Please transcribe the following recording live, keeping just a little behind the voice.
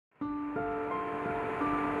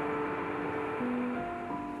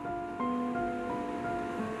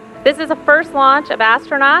This is the first launch of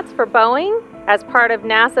astronauts for Boeing as part of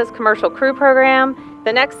NASA's Commercial Crew Program.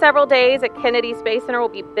 The next several days at Kennedy Space Center will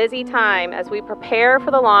be busy time as we prepare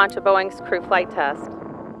for the launch of Boeing's crew flight test.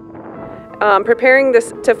 Preparing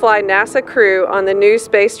to fly NASA crew on the new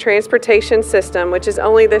Space Transportation System, which is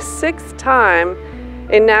only the 6th time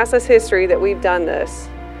in NASA's history that we've done this.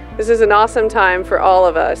 This is an awesome time for all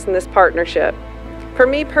of us in this partnership. For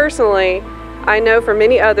me personally, I know for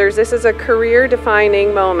many others, this is a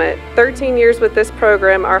career-defining moment. 13 years with this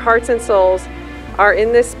program, our hearts and souls are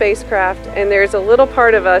in this spacecraft, and there's a little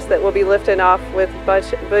part of us that will be lifting off with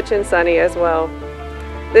Butch and Sunny as well.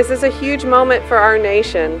 This is a huge moment for our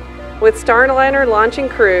nation. With Starliner launching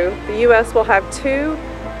crew, the U.S. will have 2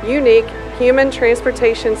 unique human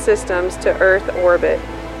transportation systems to Earth orbit,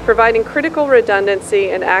 providing critical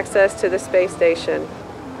redundancy and access to the space station.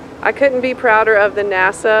 I couldn't be prouder of the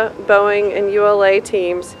NASA, Boeing, and ULA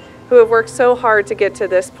teams who have worked so hard to get to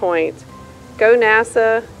this point. Go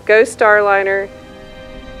NASA, go Starliner.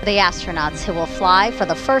 The astronauts who will fly for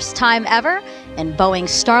the first time ever in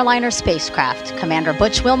Boeing's Starliner spacecraft. Commander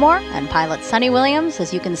Butch Wilmore and pilot Sunny Williams,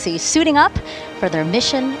 as you can see, suiting up for their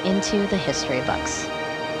mission into the history books.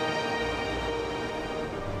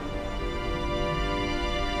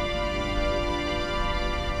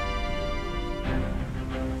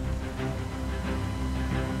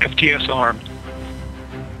 FTS armed.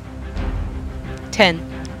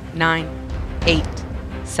 10, 9, 8,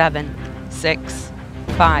 7, 6,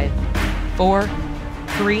 5, 4,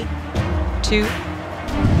 3, 2,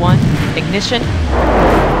 1, ignition,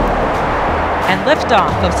 and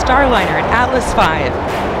liftoff of Starliner and Atlas V,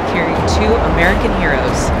 carrying 2 American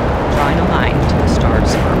heroes, drawing a line to the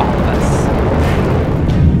stars for all of us.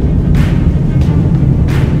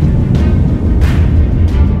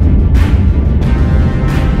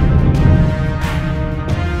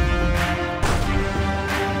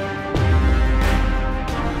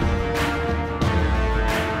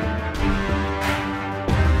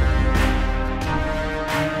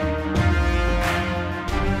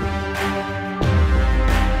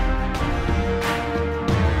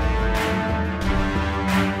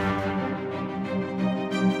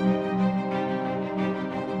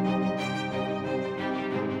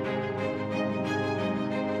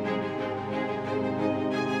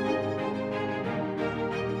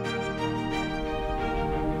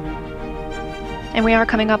 And we are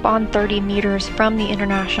coming up on 30 meters from the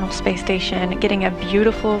International Space Station, getting a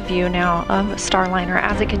beautiful view now of Starliner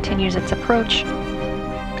as it continues its approach.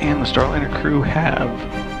 And the Starliner crew have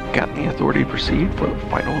gotten the authority to proceed for the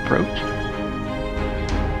final approach.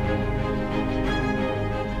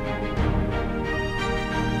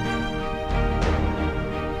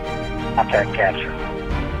 Contact capture.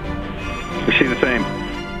 We see the same.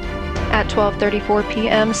 At 12:34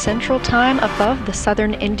 p.m. Central Time above the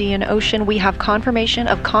southern Indian Ocean, we have confirmation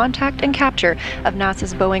of contact and capture of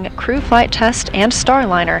NASA's Boeing crew flight test and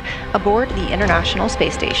Starliner aboard the International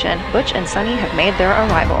Space Station. Butch and Sunny have made their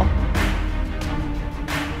arrival.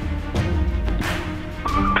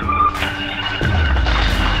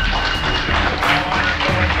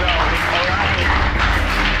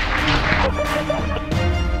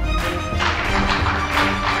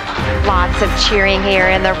 Lots of cheering here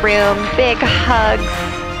in the room, big hugs.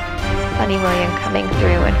 Sunny William coming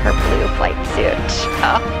through in her blue flight suit.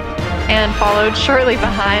 Oh. And followed shortly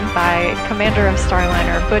behind by Commander of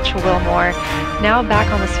Starliner, Butch Wilmore. Now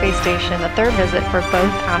back on the space station, the 3rd visit for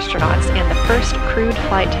both astronauts and the first crewed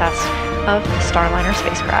flight test of the Starliner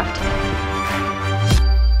spacecraft.